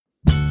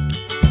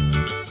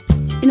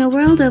a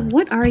world of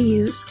what are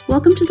yous,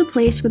 welcome to the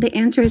place where the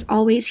answer is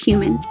always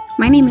human.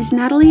 My name is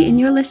Natalie, and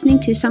you're listening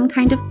to Some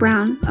Kind of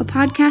Brown, a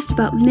podcast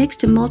about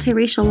mixed and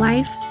multiracial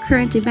life,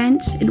 current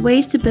events, and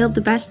ways to build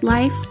the best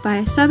life by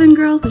a Southern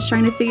girl who's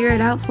trying to figure it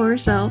out for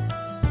herself.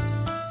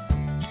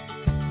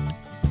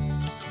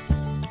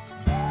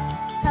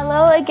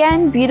 Hello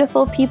again,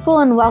 beautiful people,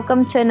 and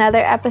welcome to another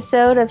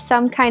episode of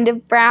Some Kind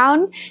of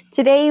Brown.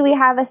 Today we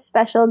have a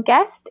special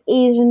guest,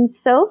 Asian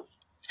Soph.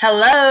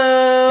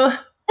 Hello!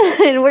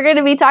 And we're going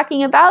to be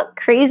talking about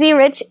Crazy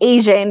Rich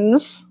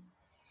Asians.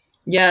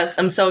 Yes,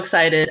 I'm so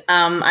excited.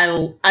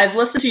 I've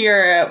listened to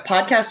your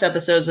podcast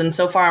episodes, and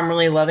so far I'm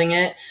really loving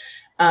it.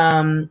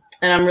 And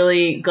I'm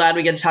really glad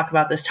we get to talk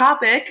about this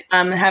topic.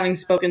 Having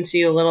spoken to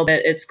you a little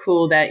bit, it's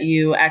cool that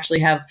you actually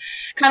have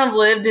kind of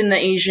lived in the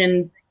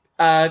Asian,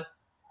 I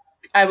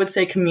would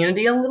say,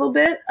 community a little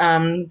bit,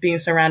 being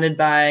surrounded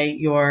by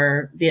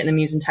your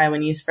Vietnamese and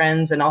Taiwanese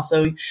friends, and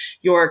also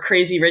your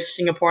crazy rich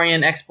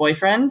Singaporean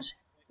ex-boyfriend.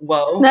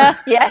 Whoa.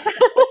 Yes.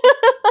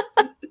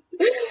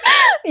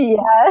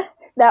 Yeah.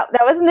 That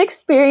was an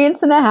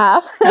experience and a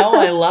half. Oh,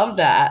 I love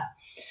that.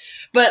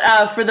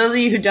 But for those of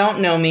you who don't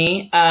know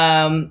me,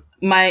 my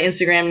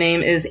Instagram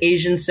name is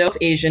Asian Soph,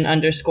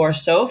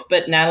 Asian_Soph,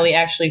 but Natalie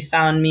actually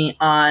found me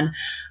on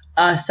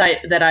a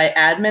site that I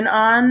admin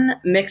on,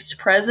 Mixed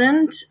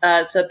Present.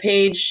 It's a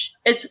page,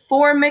 it's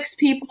for mixed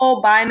people,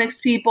 by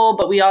mixed people,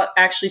 but we all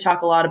actually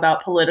talk a lot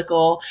about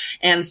political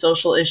and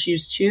social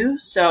issues too.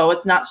 So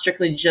it's not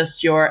strictly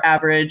just your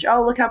average,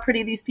 oh, look how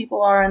pretty these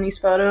people are in these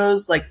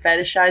photos, like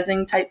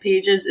fetishizing type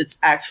pages. It's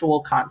actual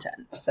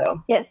content.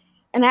 So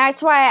yes. And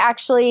that's why I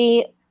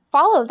actually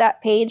follow that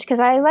page,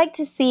 because I like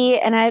to see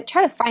and I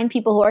try to find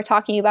people who are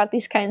talking about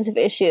these kinds of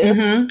issues.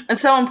 Mm-hmm.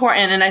 It's so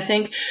important. And I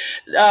think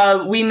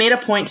we made a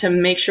point to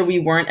make sure we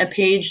weren't a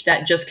page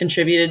that just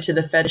contributed to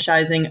the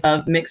fetishizing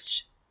of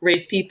mixed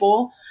race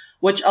people,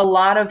 which a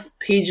lot of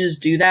pages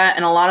do that.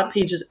 And a lot of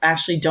pages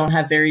actually don't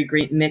have very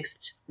great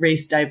mixed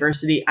race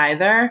diversity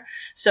either.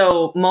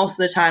 So most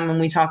of the time when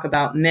we talk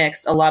about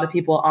mixed, a lot of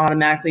people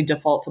automatically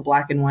default to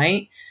black and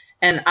white.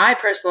 And I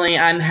personally,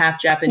 I'm half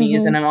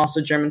Japanese, and I'm also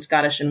German,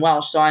 Scottish, and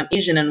Welsh. So I'm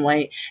Asian and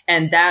white,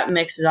 and that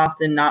mix is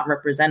often not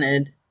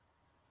represented.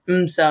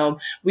 So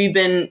we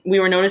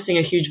were noticing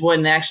a huge void,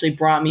 and they actually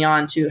brought me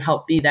on to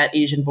help be that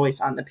Asian voice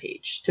on the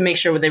page to make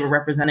sure they were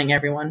representing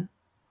everyone.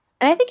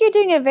 And I think you're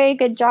doing a very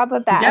good job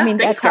of that. Yeah, I mean,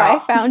 thanks, that's how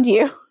I found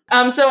you.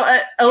 So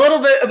a little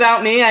bit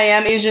about me. I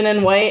am Asian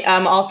and white.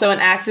 I'm also an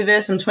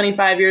activist. I'm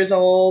 25 years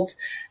old.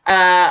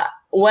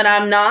 When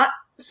I'm not,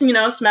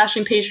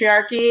 smashing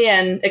patriarchy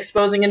and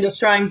exposing and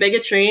destroying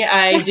bigotry,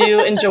 I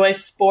do enjoy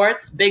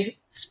sports, big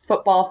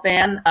football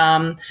fan.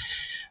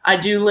 I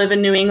do live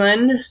in New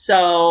England,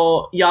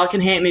 so y'all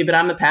can hate me, but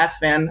I'm a Pats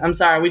fan. I'm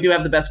sorry, we do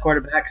have the best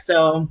quarterback.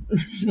 So,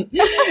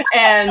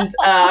 and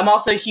I'm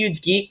also a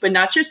huge geek, but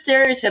not your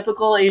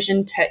stereotypical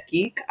Asian tech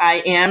geek.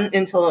 I am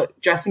into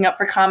dressing up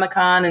for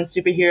Comic-Con and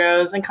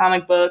superheroes and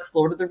comic books,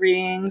 Lord of the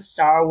Rings,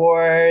 Star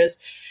Wars.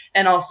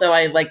 And also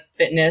I like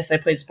fitness. I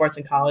played sports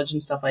in college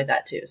and stuff like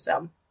that too.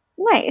 So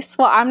nice.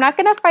 Well, I'm not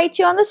going to fight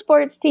you on the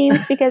sports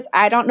teams because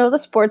I don't know the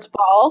sports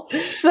ball.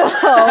 So,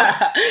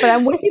 but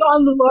I'm with you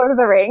on the Lord of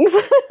the Rings.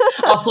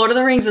 Oh, Lord of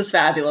the Rings is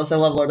fabulous. I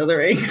love Lord of the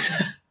Rings.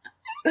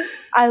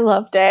 I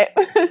loved it.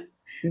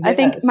 Yes. I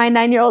think my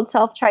 9-year-old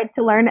self tried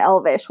to learn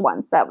Elvish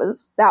once. That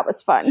was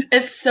fun.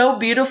 It's so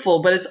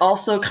beautiful, but it's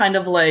also kind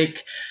of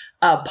like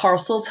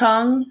parcel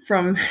tongue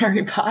from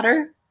Harry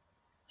Potter.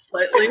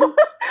 Slightly.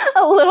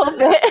 A little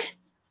bit.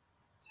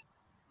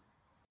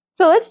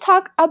 So let's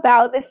talk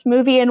about this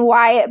movie and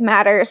why it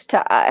matters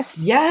to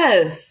us.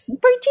 Yes.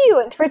 To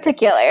you in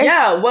particular.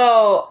 Yeah,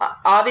 well,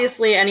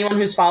 obviously anyone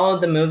who's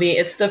followed the movie,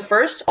 it's the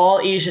first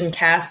all-Asian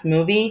cast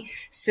movie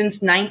since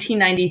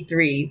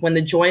 1993 when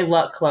the Joy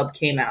Luck Club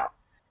came out.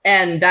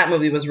 And that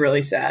movie was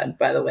really sad,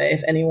 by the way,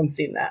 if anyone's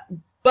seen that.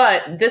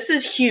 But this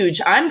is huge.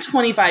 I'm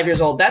 25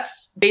 years old.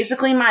 That's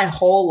basically my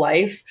whole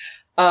life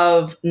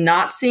of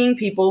not seeing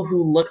people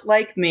who look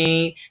like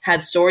me,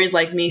 had stories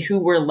like me, who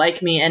were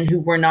like me, and who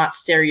were not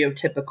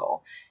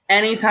stereotypical.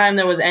 Anytime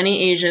there was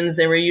any Asians,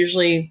 they were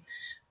usually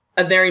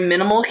a very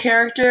minimal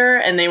character,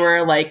 and they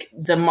were like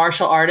the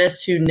martial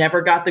artist who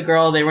never got the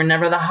girl. They were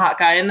never the hot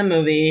guy in the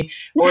movie,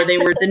 or they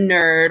were the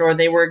nerd, or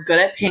they were good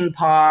at ping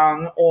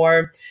pong,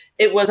 or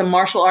it was a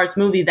martial arts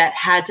movie that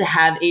had to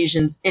have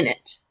Asians in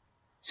it.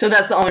 So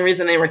that's the only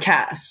reason they were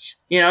cast,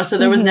 so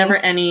there was never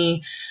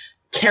any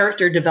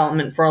character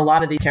development for a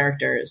lot of these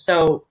characters.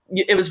 So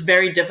it was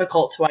very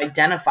difficult to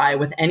identify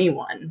with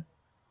anyone.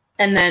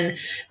 And then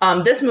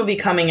this movie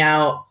coming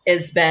out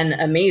has been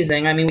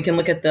amazing. I mean, we can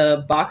look at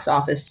the box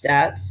office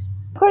stats.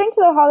 According to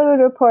the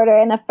Hollywood Reporter,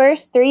 in the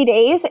first 3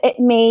 days, it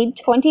made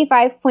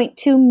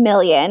 $25.2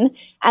 million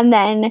and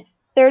then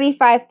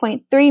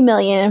 $35.3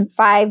 million in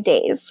 5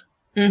 days.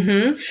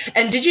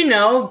 And did you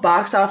know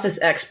box office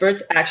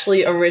experts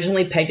actually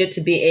originally pegged it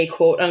to be a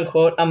quote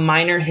unquote a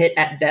minor hit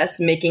at best,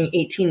 making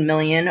 18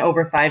 million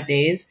over 5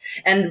 days,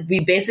 and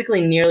we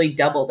basically nearly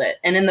doubled it.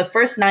 And in the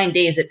first 9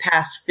 days, it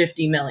passed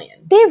 50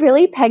 million. They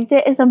really pegged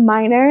it as a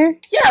minor?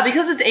 Yeah,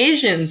 because it's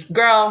Asians,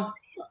 girl.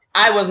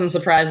 I wasn't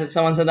surprised that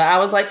someone said that. I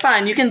was like,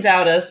 fine, you can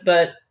doubt us,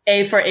 but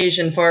A for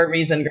Asian for a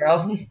reason,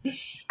 girl.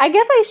 I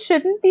guess I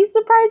shouldn't be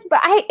surprised, but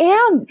I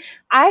am.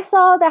 I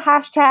saw the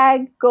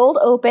hashtag Gold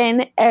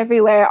Open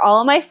everywhere. All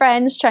of my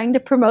friends trying to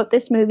promote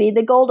this movie.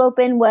 The Gold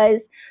Open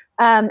was,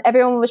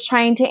 everyone was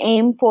trying to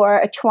aim for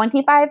a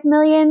 25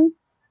 million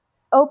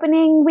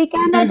opening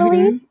weekend, I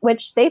believe,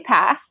 which they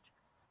passed.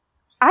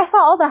 I saw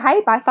all the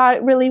hype. I thought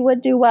it really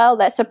would do well.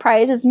 That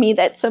surprises me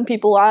that some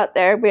people out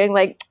there being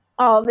like,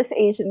 oh, this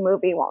Asian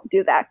movie won't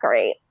do that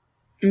great.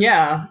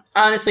 Yeah,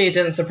 honestly, it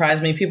didn't surprise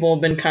me. People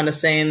have been kind of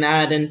saying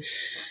that and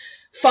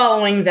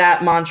following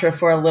that mantra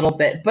for a little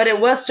bit, but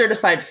it was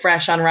certified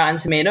fresh on Rotten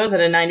Tomatoes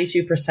at a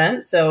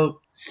 92%. So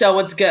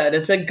it's good.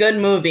 It's a good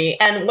movie.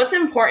 And what's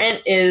important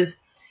is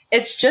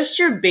it's just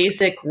your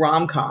basic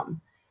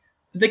rom-com.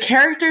 The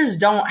characters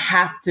don't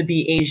have to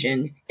be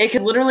Asian. It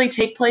could literally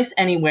take place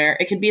anywhere.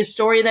 It could be a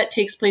story that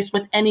takes place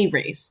with any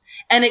race,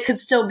 and it could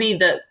still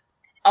be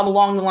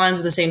along the lines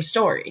of the same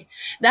story.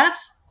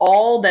 That's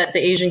all that the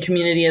Asian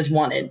community has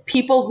wanted.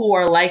 People who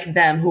are like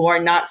them, who are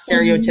not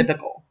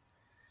stereotypical.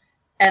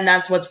 And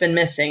that's what's been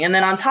missing. And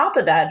then on top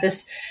of that,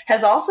 this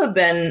has also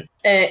been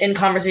in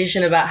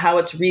conversation about how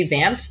it's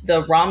revamped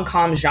the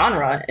rom-com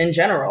genre in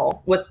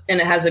general,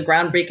 and it has a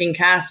groundbreaking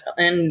cast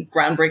and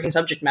groundbreaking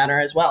subject matter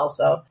as well.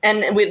 So,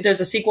 and there's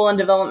a sequel in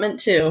development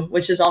too,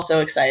 which is also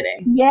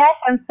exciting. Yes,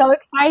 I'm so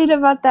excited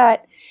about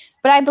that.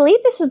 But I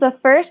believe this is the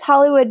first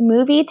Hollywood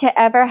movie to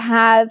ever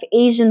have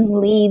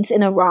Asian leads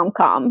in a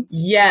rom-com.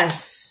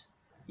 Yes.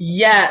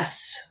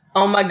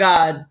 Oh my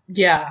God.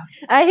 Yeah.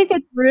 I think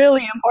it's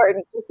really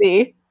important to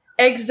see.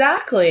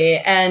 Exactly.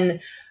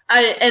 And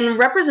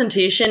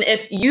representation,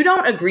 if you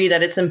don't agree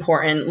that it's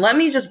important, let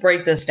me just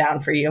break this down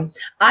for you.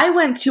 I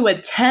went to a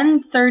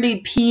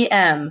 10:30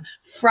 p.m.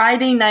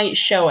 Friday night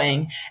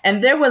showing,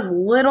 and there was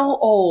little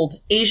old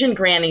Asian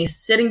granny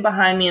sitting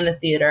behind me in the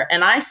theater,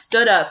 and I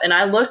stood up and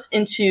I looked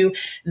into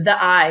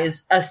the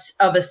eyes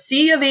of a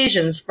sea of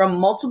Asians from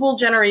multiple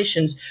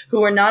generations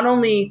who were not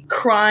only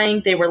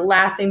crying, they were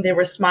laughing, they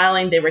were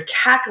smiling, they were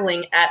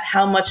cackling at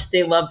how much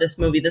they loved this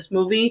movie. This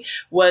movie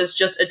was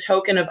just a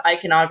token of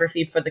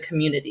iconography for the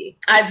community.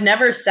 I've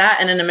never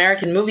sat in an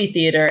American movie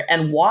theater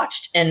and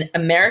watched an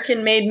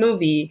American-made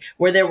movie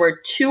where there were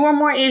 2 or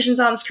more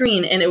Asians on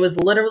screen and it was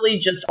literally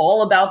just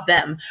all about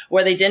them,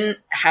 where they didn't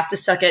have to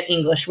suck at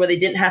English, where they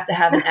didn't have to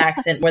have an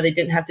accent, where they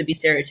didn't have to be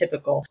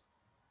stereotypical.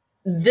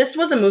 This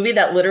was a movie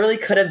that literally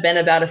could have been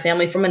about a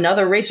family from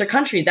another race or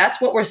country. That's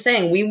what we're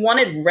saying. We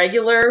wanted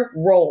regular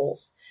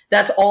roles.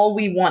 That's all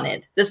we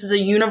wanted. This is a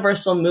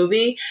universal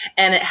movie,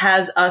 and it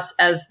has us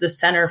as the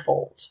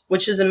centerfold,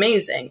 which is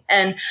amazing.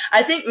 And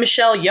I think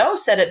Michelle Yeoh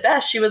said it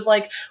best. She was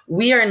like,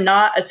 we are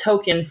not a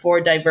token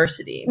for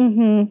diversity.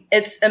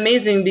 It's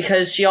amazing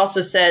because she also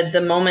said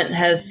the moment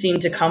has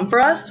seemed to come for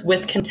us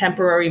with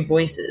contemporary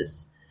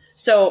voices.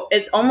 So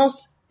it's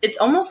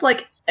almost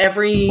like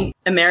every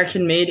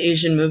American-made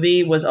Asian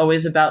movie was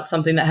always about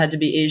something that had to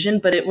be Asian,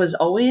 but it was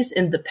always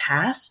in the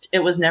past.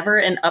 It was never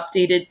an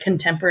updated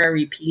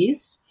contemporary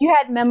piece. You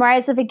had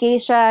Memoirs of a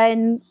Geisha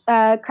and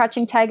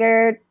Crouching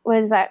Tiger. What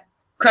is that?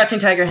 Crouching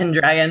Tiger, Hidden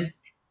Dragon.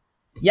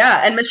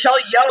 Yeah, and Michelle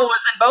Yeoh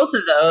was in both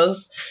of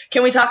those.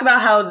 Can we talk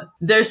about how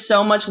there's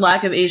so much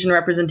lack of Asian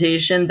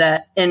representation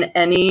that in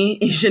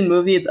any Asian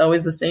movie, it's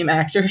always the same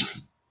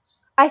actors?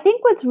 I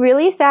think what's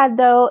really sad,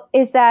 though,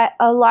 is that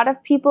a lot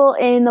of people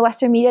in the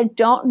Western media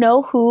don't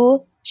know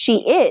who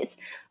she is.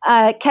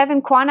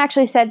 Kevin Kwan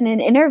actually said in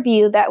an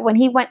interview that when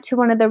he went to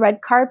one of the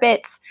red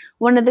carpets,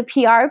 one of the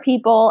PR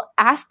people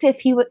asked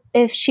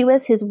if she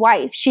was his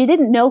wife. She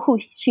didn't know who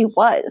she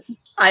was.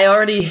 I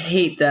already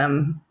hate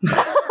them.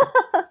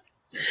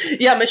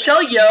 Yeah,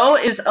 Michelle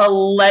Yeoh is a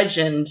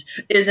legend,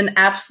 is an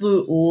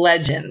absolute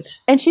legend.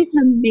 And she's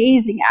an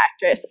amazing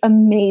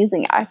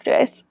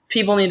actress.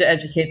 People need to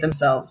educate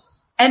themselves.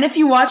 And if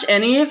you watch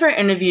any of her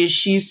interviews,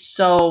 she's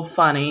so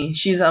funny.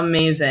 She's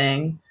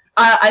amazing.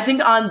 I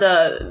think on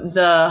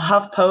the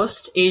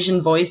HuffPost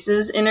Asian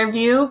Voices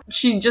interview,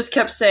 she just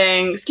kept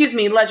saying, excuse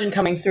me, legend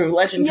coming through.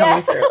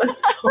 Coming through. It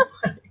was so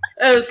funny.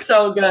 It was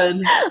so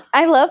good.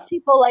 I love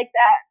people like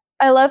that.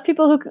 I love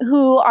people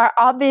who are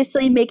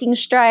obviously making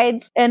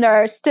strides and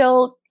are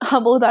still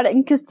humble about it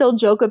and can still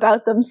joke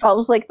about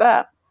themselves like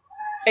that.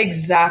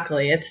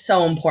 Exactly. It's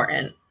so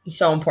important.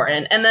 So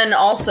important. And then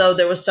also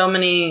there was so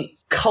many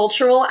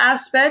cultural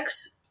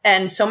aspects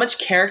and so much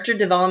character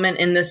development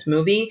in this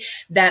movie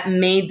that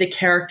made the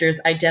characters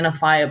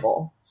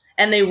identifiable.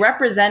 And they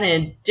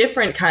represented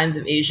different kinds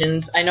of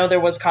Asians. I know there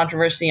was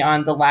controversy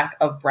on the lack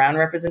of brown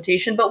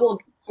representation, but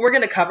we're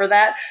going to cover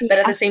that. Yeah. But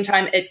at the same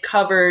time, it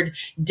covered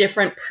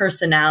different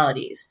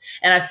personalities.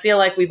 And I feel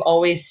like we've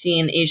always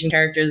seen Asian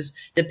characters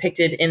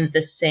depicted in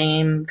the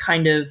same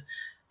kind of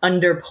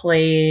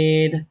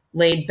underplayed,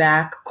 laid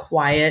back,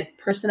 quiet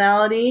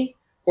personality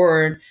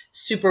or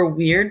super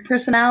weird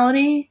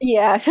personality.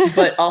 Yeah.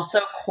 But also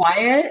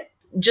quiet.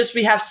 Just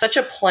we have such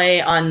a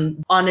play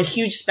on a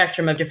huge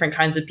spectrum of different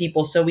kinds of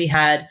people. So we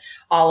had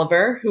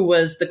Oliver, who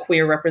was the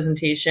queer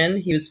representation.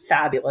 He was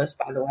fabulous,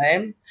 by the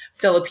way.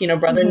 Filipino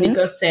brother,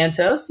 Nico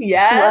Santos.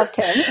 Yes.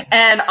 Loved him.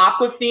 And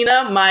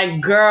Awkwafina, my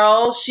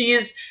girl.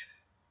 She's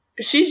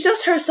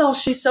just herself.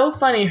 She's so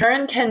funny. Her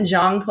and Ken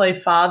Jeong play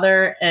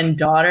father and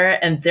daughter,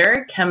 and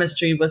their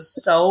chemistry was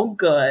so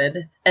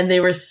good. And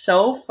they were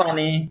so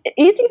funny.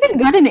 He's even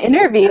good in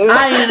interviews.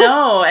 I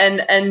know.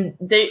 And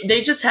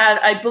they just had,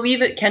 I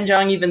believe it, Ken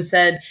Jeong even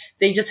said,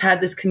 they just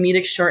had this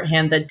comedic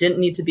shorthand that didn't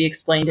need to be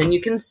explained. And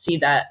you can see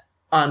that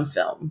on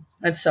film.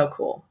 It's so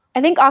cool.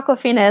 I think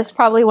Awkwafina is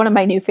probably one of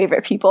my new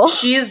favorite people.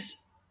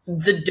 She's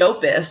the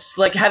dopest.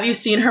 Like, have you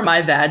seen her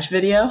My Vag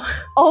video?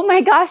 Oh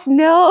my gosh,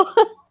 no.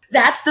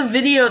 That's the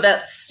video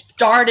that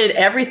started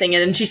everything.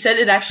 And she said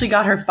it actually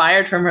got her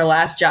fired from her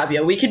last job.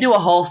 Yeah, we could do a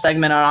whole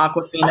segment on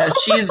Awkwafina.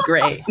 She's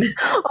great.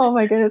 Oh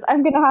my goodness.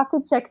 I'm going to have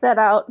to check that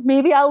out.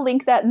 Maybe I'll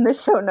link that in the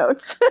show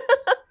notes.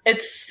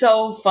 It's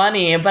so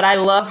funny, but I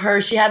love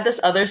her. She had this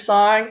other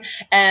song,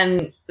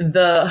 and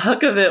the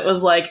hook of it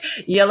was like,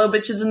 yellow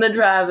bitches in the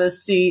driver's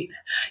seat,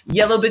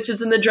 yellow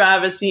bitches in the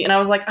driver's seat. And I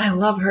was like, I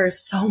love her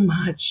so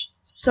much.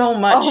 So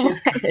much. Oh She's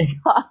great.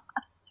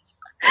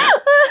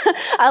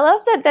 I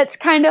love that that's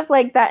kind of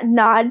like that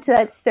nod to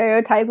that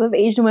stereotype of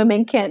Asian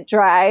women can't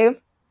drive.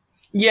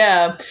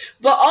 Yeah,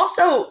 but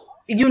also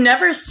you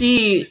never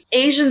see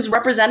Asians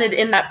represented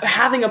in that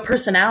having a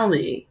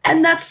personality.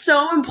 And that's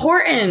so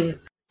important.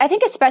 I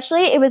think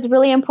especially it was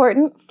really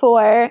important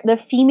for the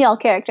female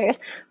characters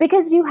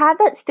because you had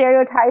that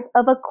stereotype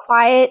of a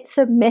quiet,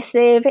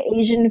 submissive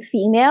Asian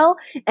female,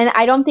 and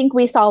I don't think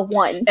we saw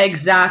one.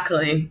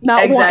 Exactly.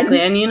 Not exactly.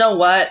 one. And you know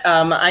what?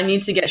 I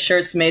need to get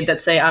shirts made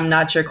that say, I'm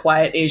not your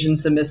quiet Asian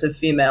submissive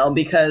female,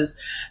 because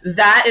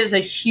that is a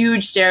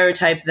huge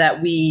stereotype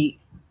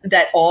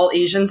that all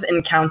Asians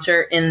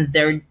encounter in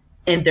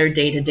their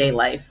day-to-day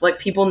life. Like,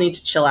 people need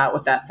to chill out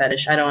with that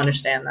fetish. I don't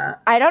understand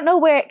that. I don't know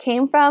where it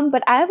came from,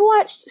 but I've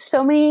watched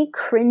so many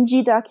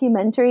cringy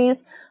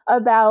documentaries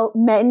about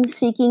men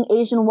seeking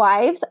Asian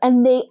wives,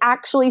 and they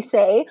actually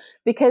say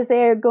because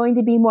they're going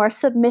to be more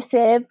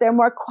submissive, they're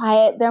more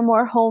quiet, they're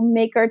more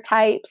homemaker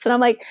types. And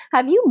I'm like,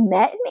 have you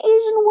met an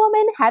Asian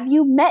woman? Have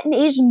you met an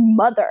Asian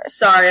mother?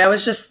 Sorry, I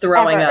was just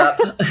throwing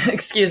Ever. up.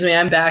 Excuse me,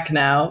 I'm back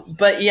now.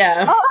 But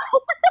yeah.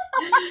 Oh.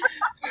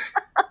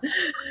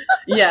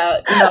 Yeah,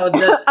 no,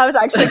 that's... I was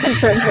actually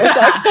concerned for a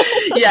second.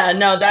 Yeah,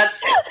 no,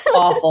 that's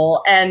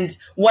awful. And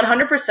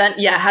 100%,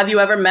 yeah, have you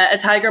ever met a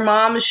tiger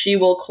mom? She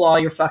will claw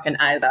your fucking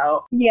eyes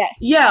out. Yes.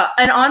 Yeah,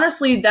 and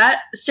honestly,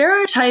 that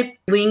stereotype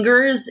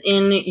lingers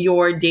in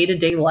your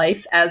day-to-day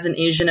life as an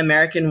Asian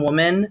American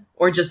woman,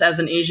 or just as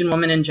an Asian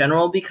woman in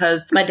general,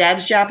 because my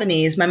dad's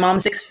Japanese, my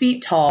mom's 6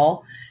 feet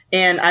tall,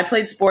 and I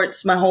played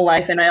sports my whole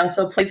life, and I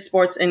also played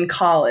sports in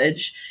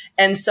college.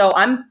 And so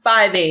I'm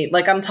 5'8",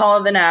 like I'm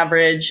taller than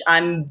average.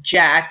 I'm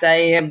jacked. I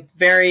am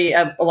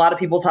a lot of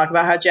people talk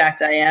about how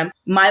jacked I am.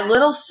 My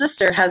little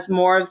sister has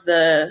more of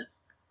the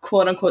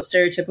quote unquote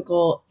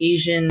stereotypical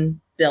Asian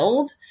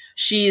build.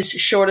 She's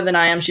shorter than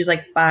I am. She's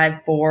like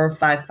 5'4",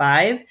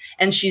 5'5",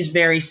 and she's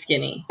very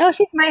skinny. Oh,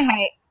 she's my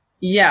height.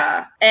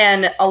 Yeah.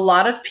 And a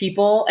lot of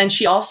people, and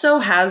she also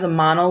has a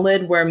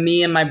monolid where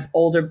me and my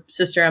older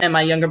sister and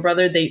my younger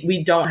brother,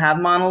 we don't have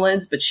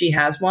monolids, but she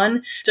has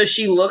one. So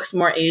she looks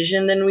more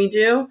Asian than we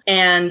do.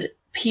 And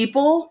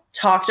people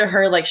talk to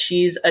her like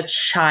she's a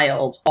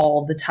child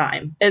all the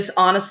time. It's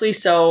honestly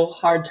so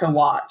hard to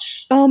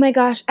watch. Oh my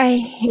gosh, I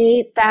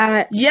hate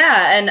that.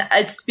 Yeah, and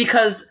it's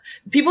because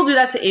people do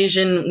that to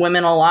Asian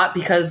women a lot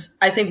because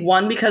I think,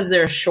 one, because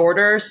they're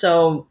shorter,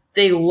 so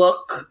they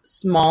look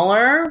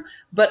smaller,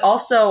 but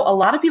also a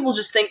lot of people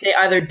just think they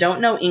either don't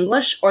know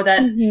English or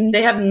that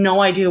they have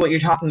no idea what you're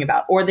talking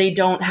about, or they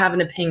don't have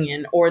an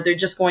opinion, or they're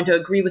just going to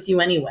agree with you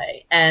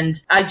anyway.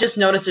 And I just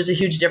noticed there's a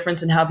huge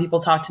difference in how people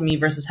talk to me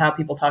versus how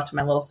people talk to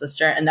my little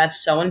sister. And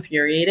that's so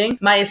infuriating.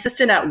 My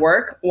assistant at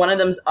work, one of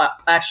them's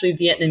actually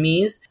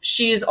Vietnamese.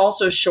 She's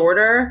also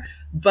shorter,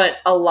 but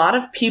a lot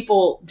of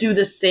people do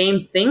the same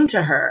thing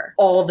to her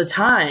all the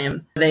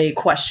time. They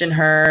question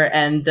her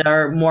and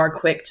they're more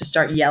quick to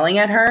start yelling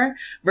at her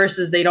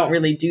versus they don't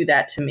really do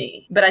that to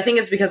me. But I think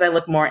it's because I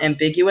look more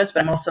ambiguous,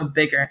 but I'm also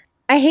bigger.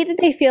 I hate that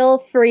they feel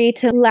free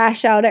to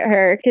lash out at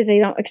her because they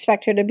don't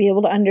expect her to be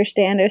able to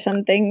understand or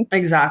something.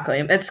 Exactly.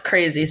 It's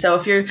crazy. So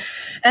if you're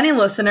any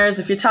listeners,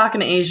 if you're talking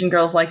to Asian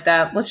girls like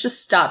that, let's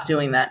just stop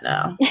doing that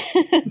now.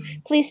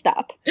 Please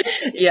stop.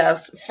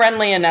 Yes.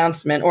 Friendly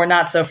announcement, or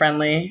not so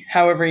friendly,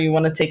 however you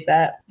want to take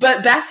that.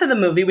 But back to the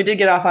movie. We did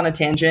get off on a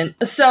tangent.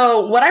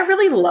 So what I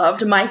really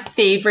loved, my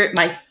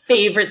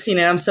favorite scene,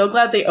 and I'm so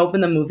glad they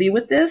opened the movie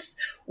with this,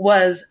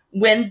 was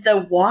when they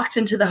walked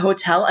into the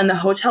hotel and the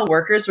hotel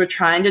workers were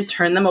trying to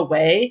turn them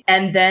away,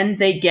 and then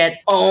they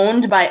get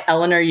owned by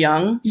Eleanor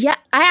Young. Yeah,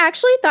 I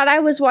actually thought I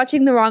was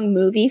watching the wrong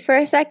movie for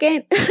a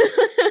second.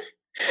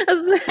 I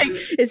was like,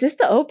 is this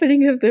the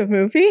opening of the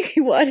movie?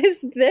 What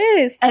is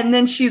this? And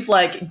then she's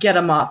like, get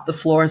a mop, the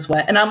floor is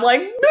wet. And I'm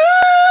like,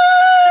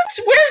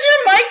 where's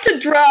your mic to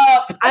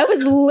drop? I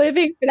was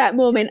living for that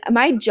moment.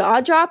 My jaw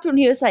dropped when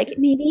he was like,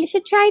 maybe you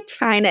should try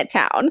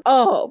Chinatown.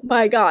 Oh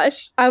my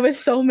gosh. I was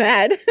so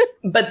mad.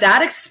 But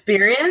that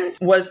experience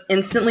was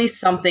instantly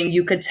something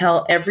you could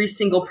tell every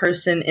single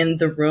person in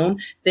the room.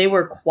 They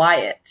were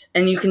quiet.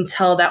 And you can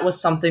tell that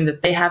was something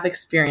that they have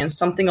experienced,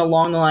 something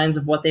along the lines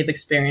of what they've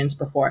experienced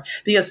before.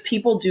 Because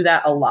people do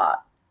that a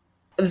lot.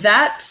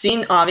 That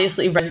scene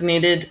obviously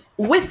resonated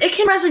with, it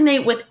can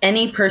resonate with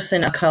any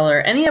person of color,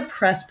 any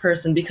oppressed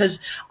person, because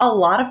a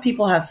lot of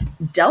people have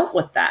dealt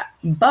with that.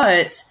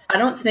 But I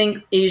don't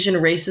think Asian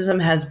racism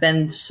has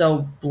been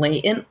so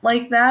blatant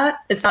like that.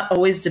 It's not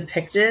always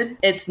depicted.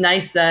 It's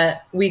nice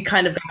that we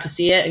kind of got to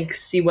see it and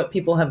see what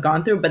people have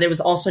gone through, but it was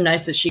also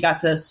nice that she got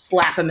to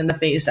slap him in the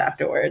face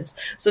afterwards.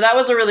 So that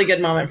was a really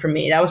good moment for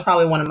me. That was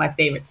probably one of my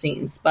favorite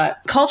scenes.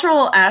 But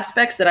cultural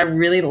aspects that I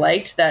really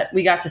liked that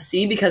we got to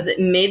see because it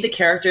made the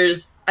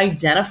characters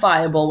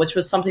identifiable, which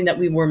was something that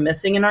we were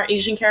missing in our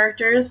Asian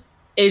characters.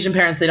 Asian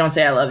parents, they don't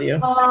say I love you.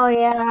 Oh,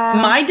 yeah.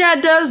 My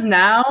dad does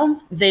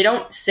now. They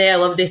don't say I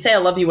love you. They say I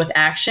love you with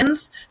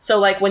actions. So,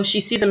 like, when she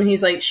sees him,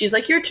 she's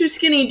like, you're too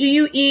skinny. Do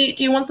you eat?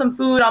 Do you want some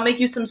food? I'll make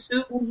you some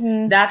soup.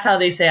 Mm-hmm. That's how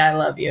they say I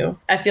love you.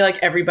 I feel like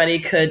everybody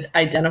could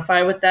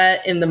identify with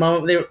that in the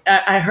moment.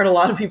 I heard a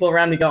lot of people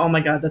around me go, oh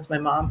my God, that's my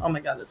mom. Oh my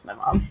God, that's my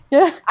mom.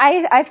 Yeah,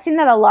 I've seen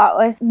that a lot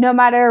with no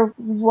matter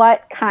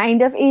what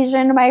kind of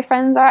Asian my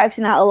friends are. I've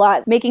seen that a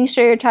lot. Making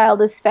sure your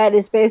child is fed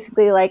is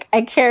basically like,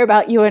 I care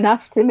about you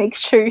enough to make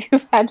sure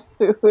you've had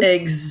food.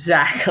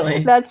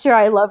 Exactly. That's your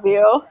I love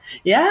you.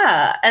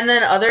 Yeah. And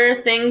then other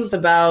things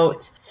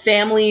about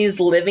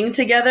families living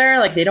together,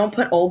 like they don't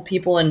put old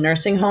people in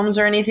nursing homes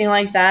or anything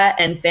like that,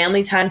 and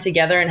family time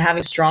together and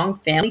having strong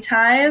family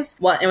ties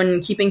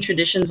when keeping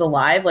traditions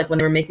alive, like when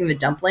they were making the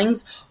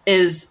dumplings,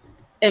 is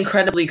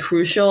incredibly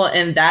crucial.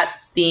 And that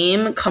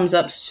theme comes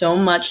up so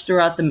much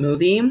throughout the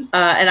movie. And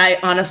I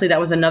honestly, that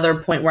was another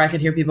point where I could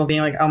hear people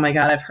being like, oh my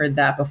God, I've heard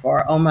that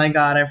before. Oh my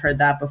God, I've heard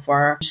that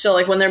before. So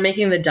like when they're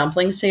making the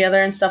dumplings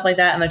together and stuff like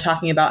that, and they're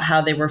talking about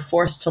how they were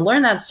forced to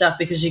learn that stuff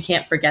because you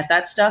can't forget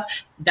that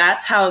stuff.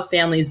 That's how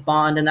families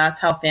bond, and that's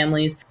how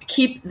families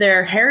keep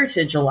their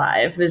heritage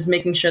alive, is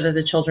making sure that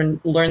the children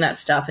learn that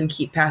stuff and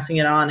keep passing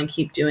it on and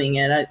keep doing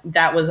it.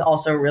 That was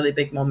also a really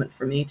big moment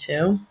for me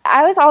too.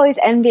 I was always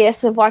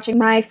envious of watching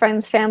my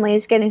friends'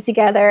 families getting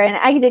together, and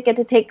I did get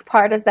to take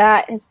part of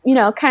that as, you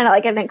know, kind of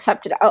like an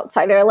accepted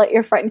outsider, let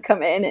your friend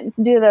come in and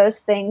do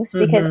those things,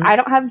 because I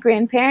don't have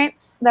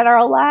grandparents that are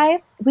alive.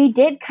 We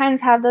did kind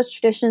of have those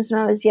traditions when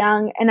I was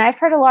young, and I've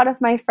heard a lot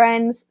of my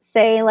friends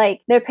say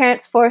like their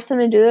parents forced them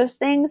to do those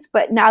things,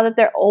 but now that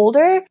they're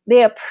older,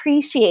 they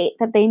appreciate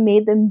that they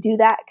made them do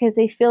that because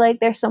they feel like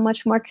they're so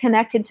much more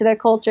connected to their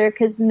culture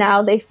because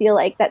now they feel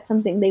like that's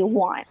something they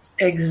want.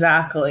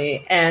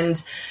 Exactly.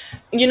 And,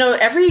 you know,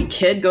 every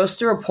kid goes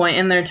through a point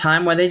in their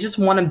time where they just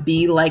want to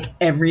be like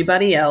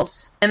everybody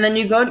else. And then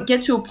you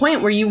get to a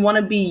point where you want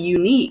to be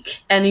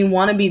unique and you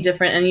want to be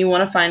different and you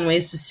want to find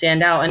ways to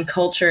stand out. And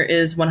culture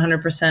is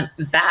 100%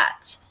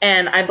 that.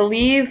 And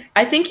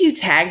I think you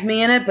tagged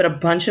me in it, but a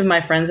bunch of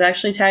my friends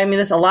actually tagged me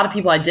this. A lot of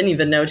people I didn't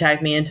even know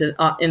tagged me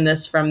in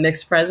this from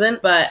Mixed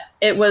Present, but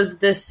it was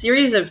this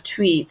series of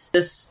tweets.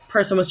 This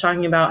person was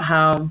talking about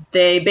how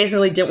they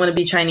basically didn't want to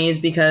be Chinese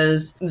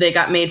because they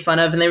got made fun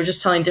of, and they were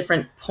just telling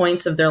different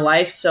points of their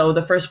life. So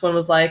the first one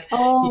was like,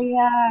 oh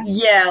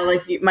yeah,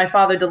 like my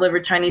father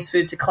delivered Chinese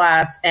food to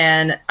class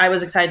and I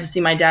was excited to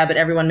see my dad, but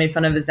everyone made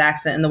fun of his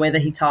accent and the way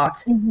that he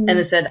talked. And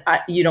it said,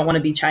 you don't want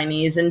to be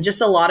Chinese, and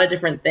just a lot of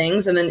different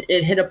things. And then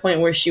it hit a point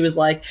where she was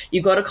like,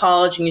 you go to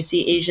college and you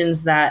see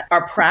Asians that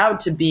are proud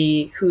to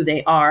be who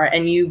they are,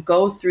 and you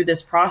go through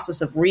this process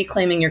of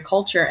reclaiming your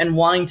culture and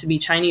wanting to be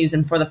Chinese,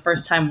 and for the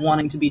first time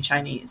wanting to be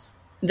Chinese.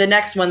 The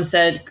next one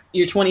said,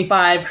 you're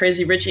 25,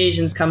 Crazy Rich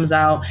Asians comes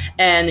out,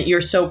 and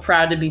you're so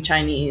proud to be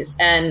Chinese.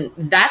 And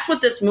that's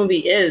what this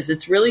movie is.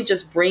 It's really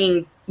just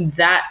bringing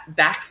that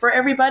back for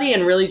everybody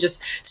and really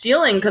just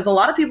sealing, because a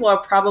lot of people are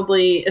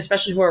probably,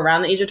 especially who are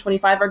around the age of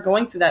 25, are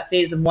going through that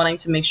phase of wanting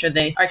to make sure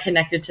they are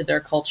connected to their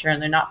culture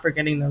and they're not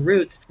forgetting their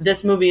roots.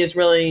 This movie is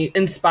really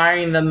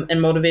inspiring them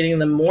and motivating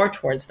them more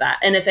towards that.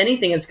 And if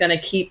anything, it's going to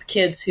keep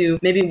kids who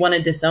maybe want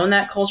to disown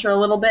that culture a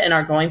little bit and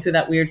are going through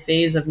that weird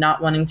phase of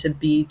not wanting to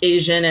be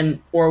Asian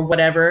and or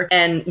whatever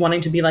and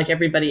wanting to be like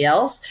everybody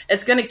else.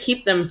 It's going to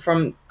keep them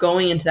from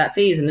going into that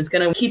phase, and it's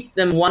going to keep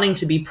them wanting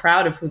to be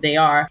proud of who they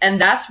are. And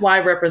that's why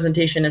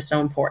representation is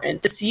so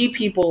important. To see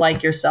people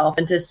like yourself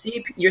and to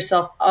see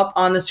yourself up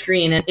on the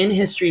screen and in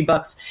history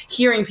books,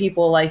 hearing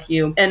people like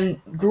you and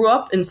grew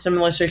up in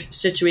similar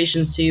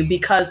situations to you,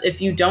 because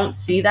if you don't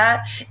see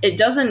that,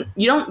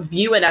 you don't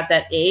view it at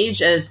that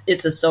age as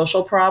it's a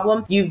social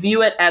problem. You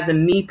view it as a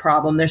me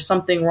problem. There's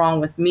something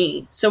wrong with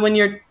me. So when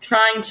you're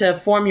trying to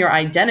form your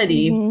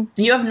identity,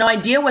 you have no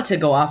idea what to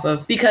go off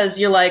of, because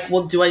you're like,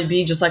 well, do I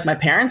be just like my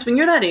parents? When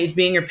you're that age,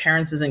 being your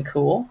parents isn't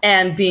cool,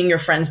 and being your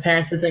friends'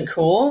 parents isn't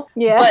cool.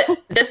 Yeah. But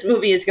this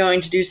movie is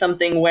going to do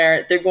something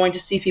where they're going to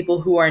see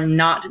people who are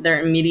not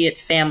their immediate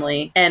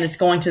family, and it's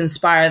going to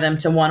inspire them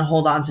to want to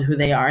hold on to who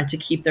they are and to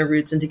keep their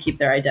roots and to keep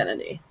their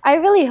identity. I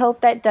really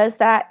hope that does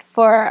that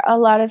for a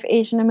lot of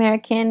Asian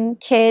American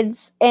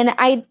kids. And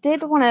I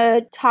did want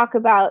to talk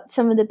about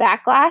some of the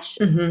backlash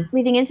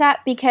leading into that,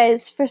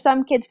 because for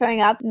some kids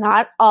growing up,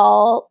 not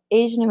all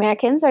Asian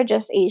Americans are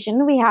just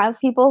Asian. We have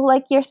people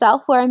like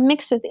yourself who are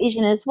mixed with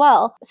Asian as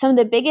well. Some of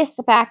the biggest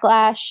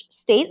backlash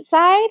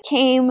stateside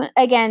came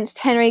against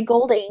Henry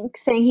Golding,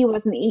 saying he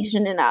wasn't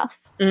Asian enough.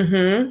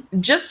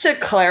 Just to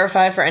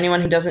clarify for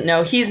anyone who doesn't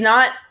know, he's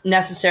not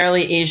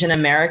necessarily Asian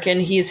American.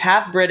 He's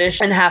half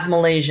British and half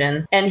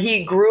Malaysian. And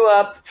he grew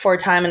up for a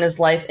time in his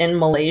life in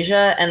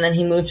Malaysia, and then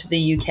he moved to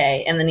the UK,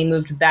 and then he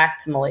moved back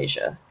to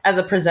Malaysia. As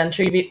a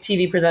presenter,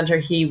 TV presenter,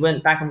 he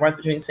went back and forth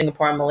between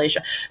Singapore and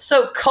Malaysia.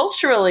 So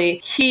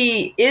culturally,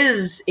 he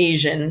is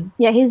Asian.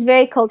 Yeah, he's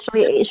very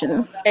culturally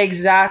Asian.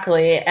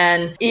 Exactly.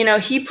 And, you know,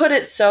 he put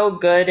it so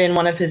good in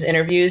one of his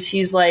interviews.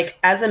 He's like,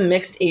 as a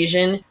mixed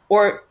Asian,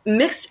 or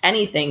mixed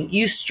anything,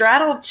 you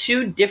straddle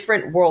two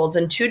different worlds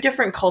and two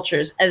different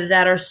cultures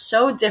that are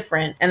so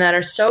different and that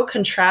are so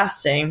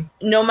contrasting.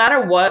 No matter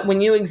what,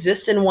 when you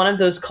exist in one of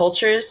those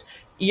cultures,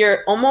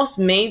 you're almost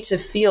made to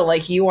feel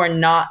like you are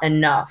not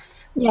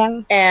enough.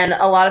 Yeah. And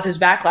a lot of his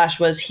backlash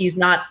was he's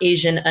not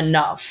Asian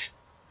enough.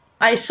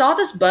 I saw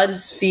this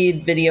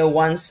BuzzFeed video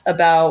once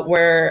about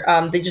where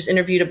they just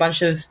interviewed a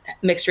bunch of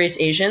mixed race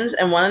Asians,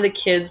 and one of the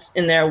kids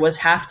in there was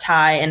half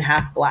Thai and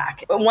half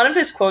black. But one of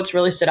his quotes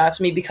really stood out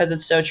to me because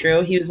it's so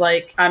true. He was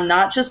like, I'm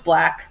not just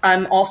black,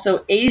 I'm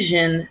also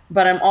Asian,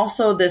 but I'm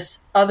also this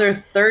other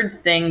third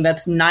thing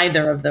that's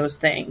neither of those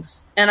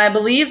things. And I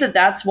believe that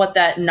that's what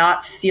that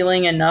not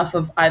feeling enough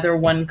of either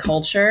one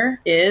culture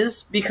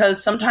is,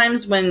 because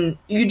sometimes when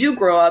you do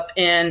grow up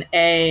in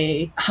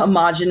a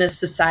homogenous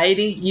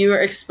society, your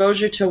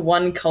exposure to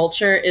one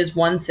culture is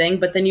one thing,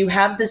 but then you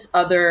have this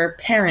other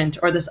parent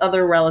or this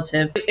other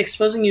relative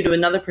exposing you to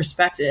another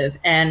perspective.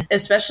 And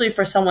especially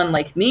for someone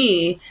like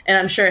me, and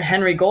I'm sure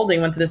Henry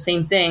Golding went through the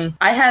same thing,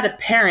 I had a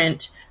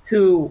parent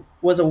who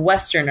was a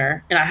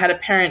Westerner, and I had a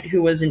parent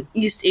who was an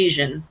East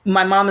Asian.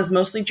 My mom is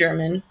mostly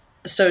German,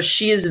 so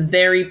she is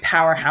very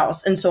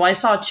powerhouse. And so I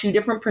saw two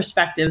different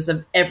perspectives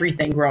of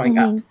everything growing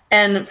up.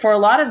 And for a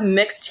lot of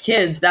mixed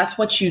kids, that's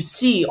what you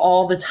see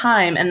all the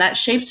time. And that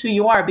shapes who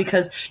you are,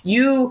 because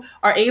you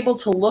are able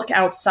to look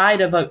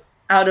outside of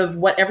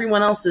what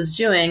everyone else is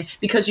doing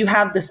because you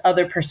have this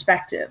other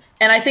perspective.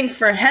 And I think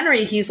for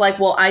Henry, he's like,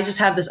 well, I just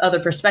have this other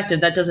perspective.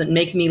 That doesn't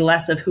make me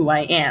less of who I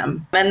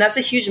am. And that's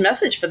a huge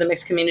message for the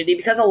mixed community,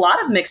 because a lot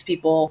of mixed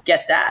people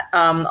get that.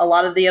 A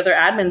lot of the other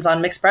admins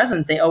on Mixed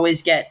Present, they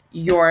always get,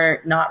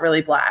 you're not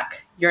really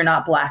black. You're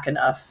not black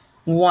enough.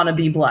 Want to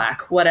be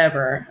black,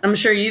 whatever. I'm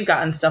sure you've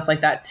gotten stuff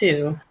like that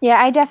too.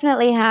 Yeah, I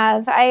definitely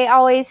have. I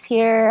always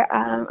hear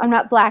I'm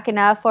not black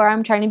enough, or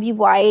I'm trying to be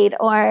white,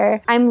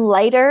 or I'm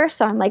lighter,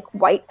 so I'm like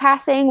white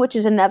passing, which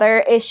is another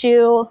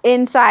issue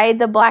inside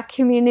the black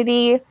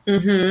community.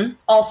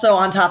 Also,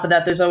 on top of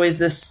that, there's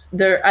always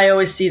I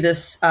always see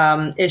this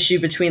issue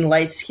between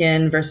light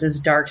skin versus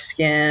dark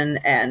skin,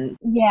 and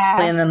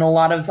then a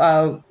lot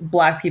of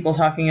black people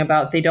talking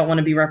about they don't want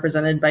to be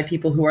represented by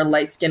people who are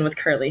light skinned with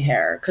curly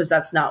hair, because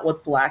that's not what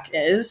black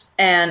is.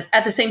 And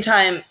at the same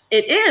time,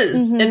 it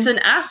is. It's an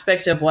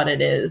aspect of what it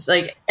is.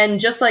 Like, and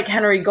just like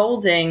Henry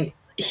Golding,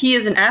 he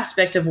is an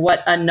aspect of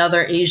what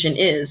another Asian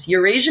is.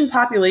 Your Asian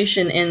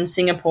population in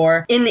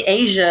Singapore, in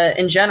Asia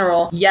in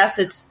general, yes,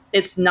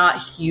 it's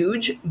not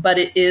huge, but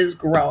it is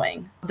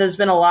growing. There's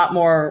been a lot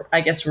more,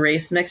 I guess,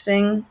 race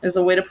mixing is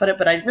a way to put it,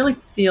 but I really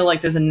feel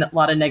like there's a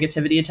lot of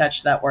negativity attached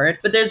to that word.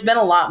 But there's been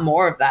a lot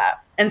more of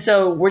that. And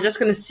so we're just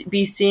going to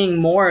be seeing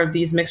more of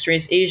these mixed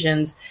race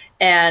Asians.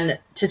 And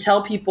to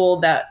tell people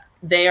that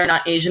they are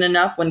not Asian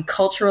enough when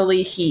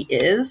culturally he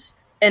is,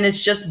 and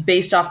it's just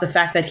based off the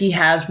fact that he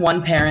has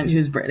one parent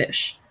who's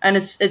British. And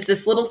it's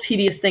this little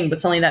tedious thing, but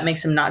something that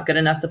makes him not good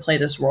enough to play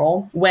this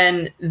role,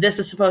 when this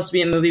is supposed to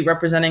be a movie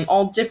representing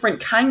all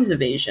different kinds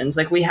of Asians.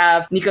 Like, we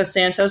have Nico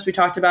Santos, we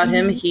talked about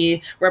him.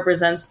 He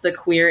represents the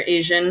queer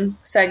Asian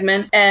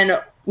segment.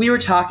 And we were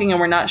talking and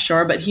we're not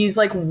sure, but he's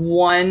like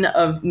one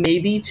of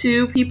maybe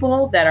two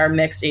people that are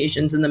mixed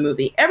Asians in the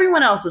movie.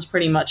 Everyone else is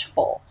pretty much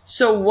full.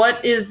 So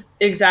what is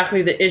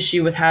exactly the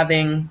issue with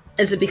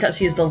is it because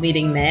he's the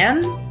leading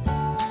man?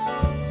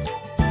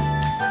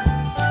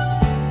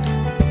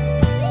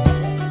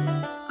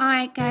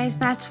 Alright guys,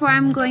 that's where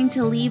I'm going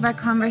to leave our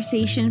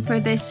conversation for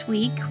this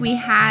week. We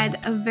had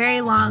a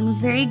very long,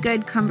 very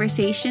good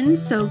conversation,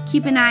 so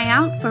keep an eye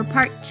out for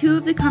part 2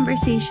 of the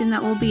conversation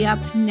that will be up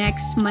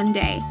next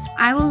Monday.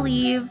 I will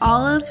leave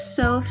all of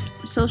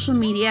Soph's social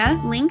media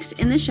links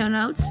in the show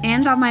notes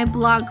and on my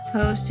blog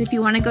post if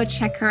you want to go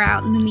check her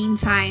out in the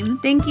meantime.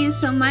 Thank you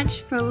so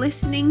much for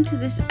listening to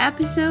this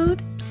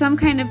episode. Some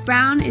Kind of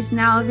Brown is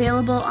now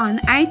available on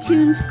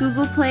iTunes,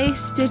 Google Play,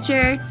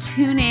 Stitcher,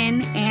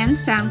 TuneIn, and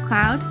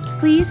SoundCloud.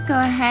 Please go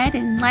ahead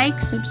and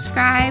like,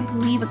 subscribe,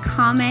 leave a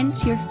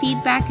comment. Your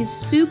feedback is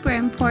super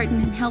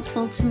important and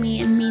helpful to me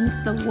and means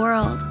the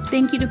world.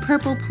 Thank you to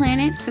Purple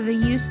Planet for the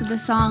use of the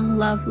song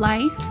Love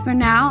Life. For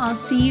now, I'll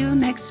see you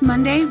next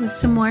Monday with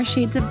some more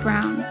Shades of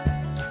Brown.